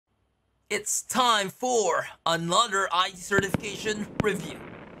It's time for another IT certification review.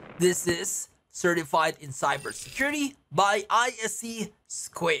 This is Certified in Cybersecurity by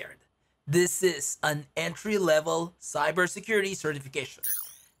ISC2. This is an entry-level cybersecurity certification.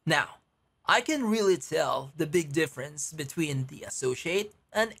 Now, I can really tell the big difference between the associate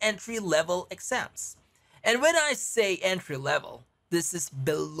and entry-level exams. And when I say entry-level, this is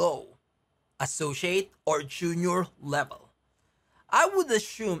below associate or junior level. I would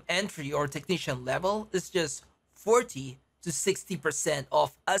assume entry or technician level is just 40 to 60%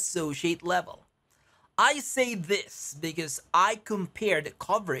 of associate level. I say this because I compare the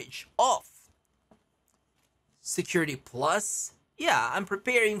coverage of Security Plus. Yeah, I'm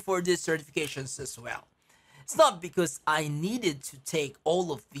preparing for these certifications as well. It's not because I needed to take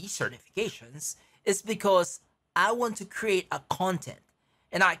all of these certifications. It's because I want to create a content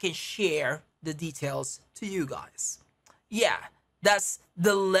and I can share the details to you guys. Yeah, that's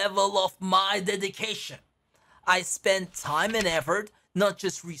the level of my dedication. I spend time and effort not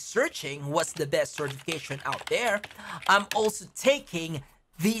just researching what's the best certification out there. I'm also taking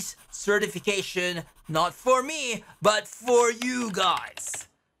this certification not for me, but for you guys.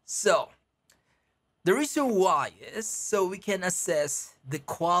 So, the reason why is so we can assess the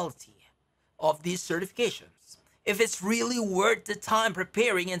quality of these certifications. If it's really worth the time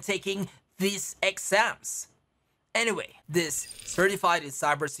preparing and taking these exams. Anyway, this Certified in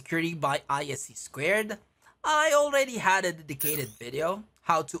Cybersecurity by ISC2, I already had a dedicated video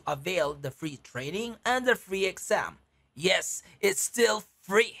how to avail the free training and the free exam. Yes, it's still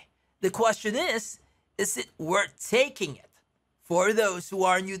free. The question is it worth taking it? For those who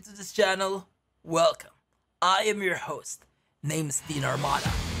are new to this channel, welcome. I am your host, name's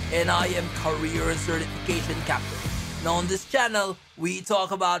Armada, and I am Career and Certification Captain. Now on this channel, we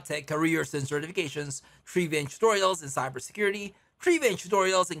talk about tech careers and certifications, trivia tutorials in cybersecurity, trivia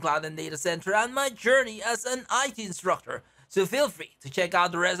tutorials in cloud and data center, and my journey as an IT instructor. So feel free to check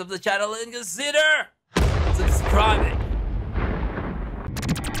out the rest of the channel and consider subscribing.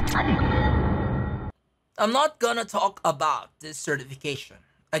 I'm not gonna talk about this certification.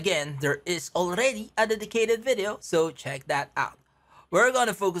 Again, there is already a dedicated video, so check that out. We're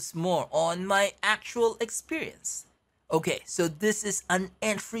gonna focus more on my actual experience. Okay, so this is an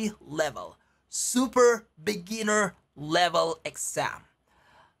entry level, super beginner level exam.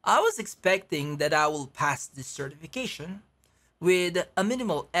 I was expecting that I will pass this certification with a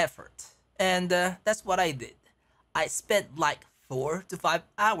minimal effort, and that's what I did. I spent like 4 to 5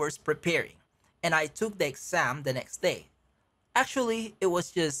 hours preparing, and I took the exam the next day. Actually, it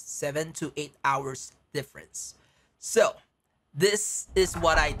was just 7 to 8 hours difference. So, this is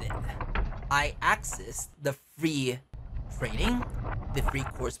what I did. I accessed the free training, the free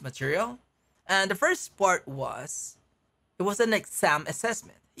course material, and the first part was, it was an exam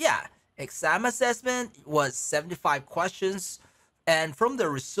assessment. Yeah, exam assessment was 75 questions, and from the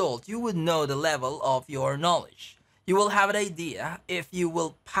result, you would know the level of your knowledge. You will have an idea if you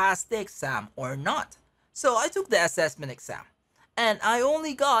will pass the exam or not. So I took the assessment exam, and I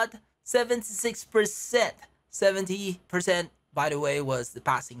only got 76%. 70%, by the way, was the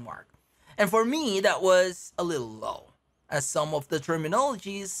passing mark. And for me, that was a little low, as some of the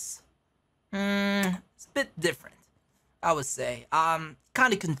terminologies, it's a bit different, I would say.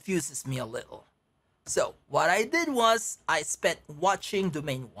 Kind of confuses me a little. So what I did was I spent watching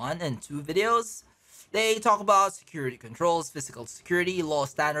domain 1 and 2 videos. They talk about security controls, physical security, law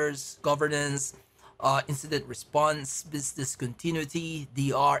standards, governance, incident response, business continuity,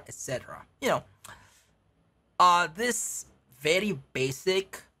 DR, etc. You know, this very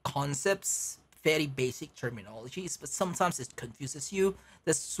basic concepts, very basic terminologies, but sometimes it confuses you.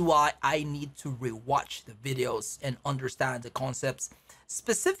 That's why I need to rewatch the videos and understand the concepts,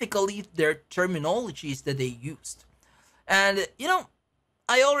 specifically their terminologies that they used. And you know,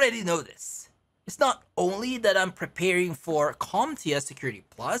 I already know this. It's not only that I'm preparing for CompTIA Security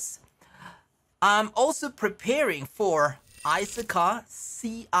Plus, I'm also preparing for ISCA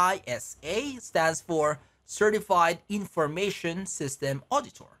CISA, stands for Certified Information System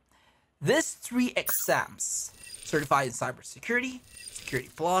Auditor. These 3 exams, Certified in Cybersecurity, Security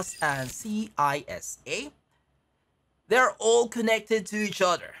Plus, and CISA, they're all connected to each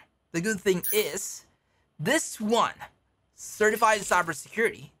other. The good thing is, this one, Certified in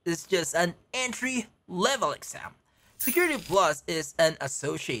Cybersecurity, is just an entry-level exam. Security Plus is an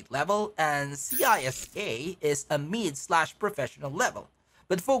associate level, and CISA is a mid/professional level,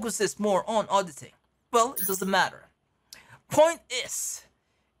 but focuses more on auditing. Well, it doesn't matter. Point is,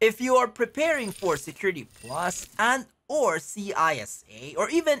 if you are preparing for Security Plus and or CISA or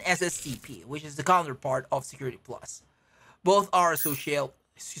even SSCP, which is the counterpart of Security Plus, both are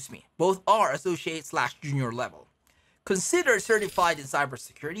both are associate/junior level. Consider certified in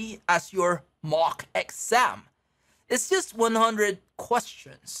cybersecurity as your mock exam. It's just 100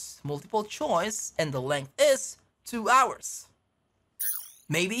 questions, multiple choice, and the length is 2 hours.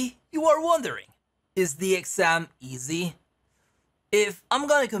 Maybe you are wondering, is the exam easy? If I'm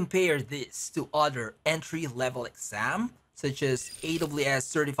gonna compare this to other entry-level exam, such as AWS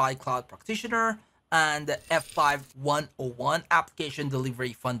Certified Cloud Practitioner and F5 101 Application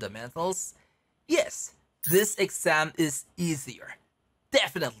Delivery Fundamentals, yes, this exam is easier.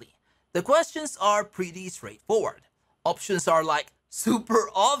 Definitely. The questions are pretty straightforward. Options are like super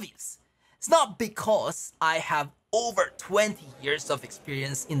obvious. It's not because I have over 20 years of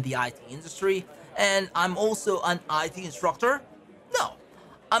experience in the IT industry and I'm also an IT instructor. No,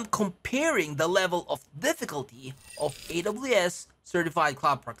 I'm comparing the level of difficulty of AWS Certified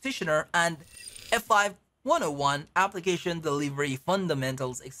Cloud Practitioner and F5 101 Application Delivery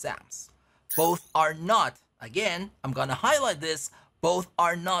Fundamentals exams. Both are not, again, I'm gonna highlight this, both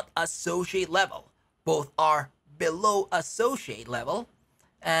are not associate level. Both are below associate level,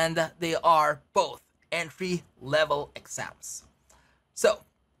 and they are both entry level exams. So,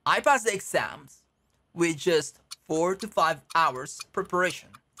 I passed the exams with just 4 to 5 hours preparation,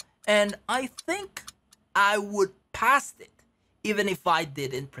 and I think I would pass it even if I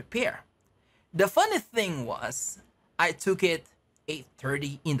didn't prepare. The funny thing was, I took it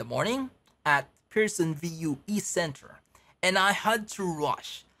 8:30 in the morning at Pearson VU East Center, and I had to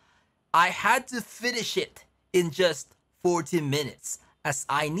rush. I had to finish it in just 40 minutes as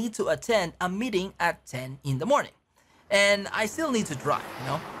I need to attend a meeting at 10 in the morning. And I still need to drive, you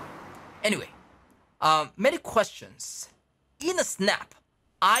know? Anyway, many questions. In a snap,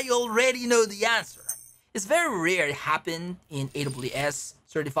 I already know the answer. It's very rare it happened in AWS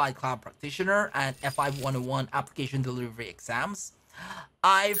Certified Cloud Practitioner and F5 101 Application Delivery exams.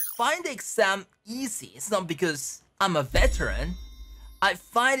 I find the exam easy. It's not because I'm a veteran. I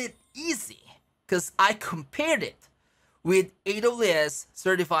find it easy because I compared it with AWS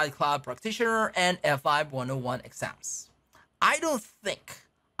Certified Cloud Practitioner and F5 101 exams. I don't think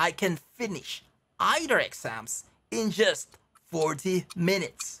I can finish either exams in just 40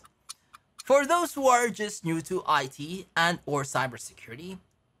 minutes. For those who are just new to IT and or cybersecurity,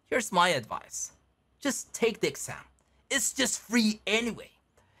 here's my advice. Just take the exam. It's just free anyway.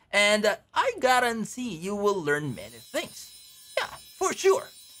 And I guarantee you will learn many things. Yeah, for sure.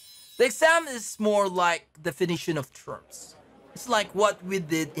 The exam is more like definition of terms. It's like what we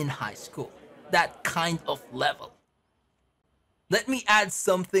did in high school. That kind of level. Let me add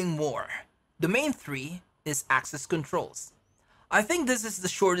something more. Domain 3 is access controls. I think this is the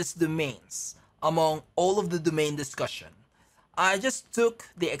shortest domains among all of the domain discussion. I just took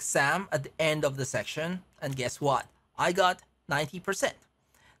the exam at the end of the section, and guess what? I got 90%.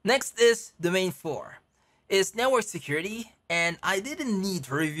 Next is domain 4. It's network security, and I didn't need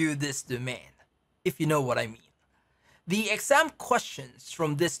to review this domain, if you know what I mean. The exam questions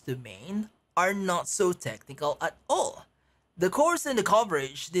from this domain are not so technical at all. The course and the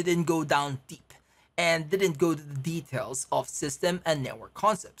coverage didn't go down deep and didn't go to the details of system and network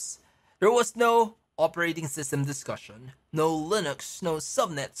concepts. There was no operating system discussion, no Linux, no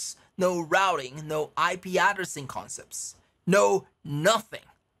subnets, no routing, no IP addressing concepts. No, nothing.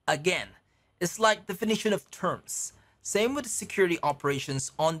 Again, it's like definition of terms. Same with security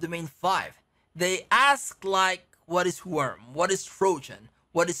operations on domain 5. They ask like, what is worm? What is Trojan?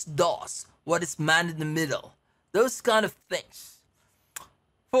 What is DOS? What is man in the middle? Those kind of things.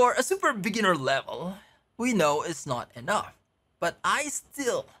 For a super beginner level, we know it's not enough. But I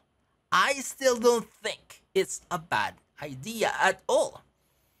still don't think it's a bad idea at all.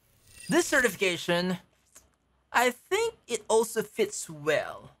 This certification, I think it also fits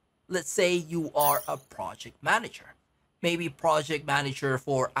well. Let's say you are a project manager. Maybe project manager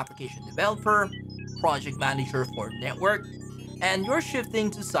for application developer, project manager for network, and you're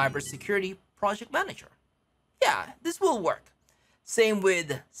shifting to cybersecurity project manager. Yeah, this will work. Same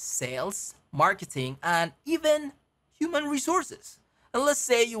with sales, marketing, and even human resources. And let's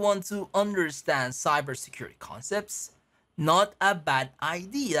say you want to understand cybersecurity concepts, not a bad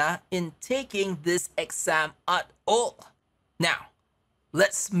idea in taking this exam at all. Now,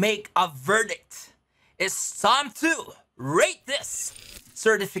 let's make a verdict. It's time to rate this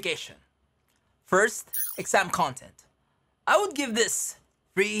certification. First, exam content. I would give this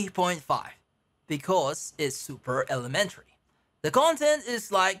 3.5 because it's super elementary. The content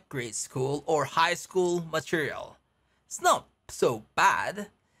is like grade school or high school material. It's not so bad.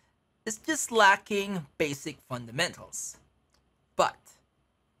 It's just lacking basic fundamentals. But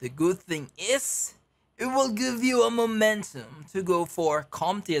the good thing is, it will give you a momentum to go for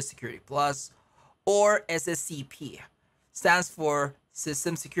CompTIA Security Plus or SSCP. Stands for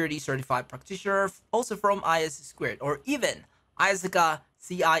System Security Certified Practitioner, also from ISC2, or even ISCA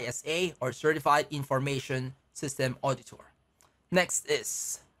CISA, or Certified Information System Auditor. Next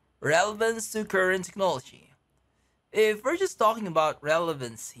is relevance to current technology. If we're just talking about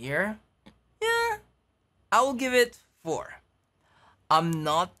relevance here, yeah, I will give it 4. I'm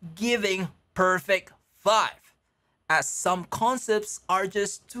not giving perfect 5, as some concepts are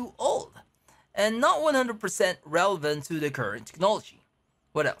just too old and not 100% relevant to the current technology.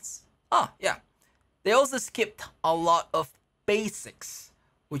 What else? Yeah, they also skipped a lot of basics,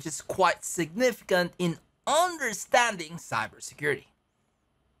 which is quite significant in understanding cybersecurity.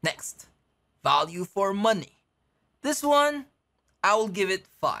 Next, value for money. This one, I will give it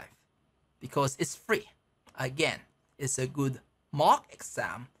 5 because it's free. Again, it's a good mock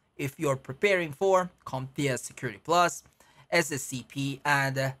exam if you're preparing for CompTIA Security Plus, SSCP,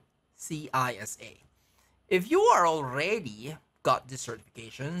 and CISA. If you are already got these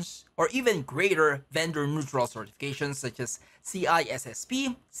certifications, or even greater vendor neutral certifications such as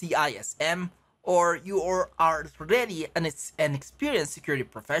CISSP, CISM, or you are already an experienced security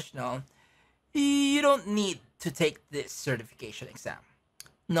professional, you don't need to take this certification exam.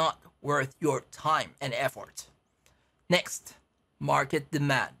 Not worth your time and effort. Next, market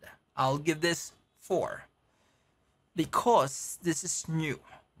demand. I'll give this 4 because this is new.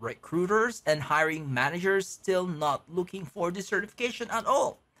 Recruiters and hiring managers still not looking for this certification at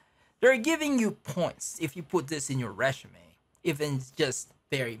all. They're giving you points if you put this in your resume, even it's just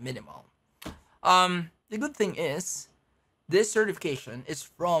very minimal. The good thing is this certification is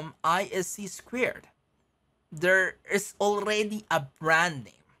from ISC2. There is already a brand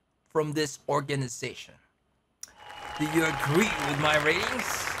name from this organization. Do you agree with my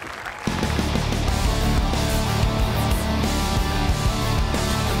ratings?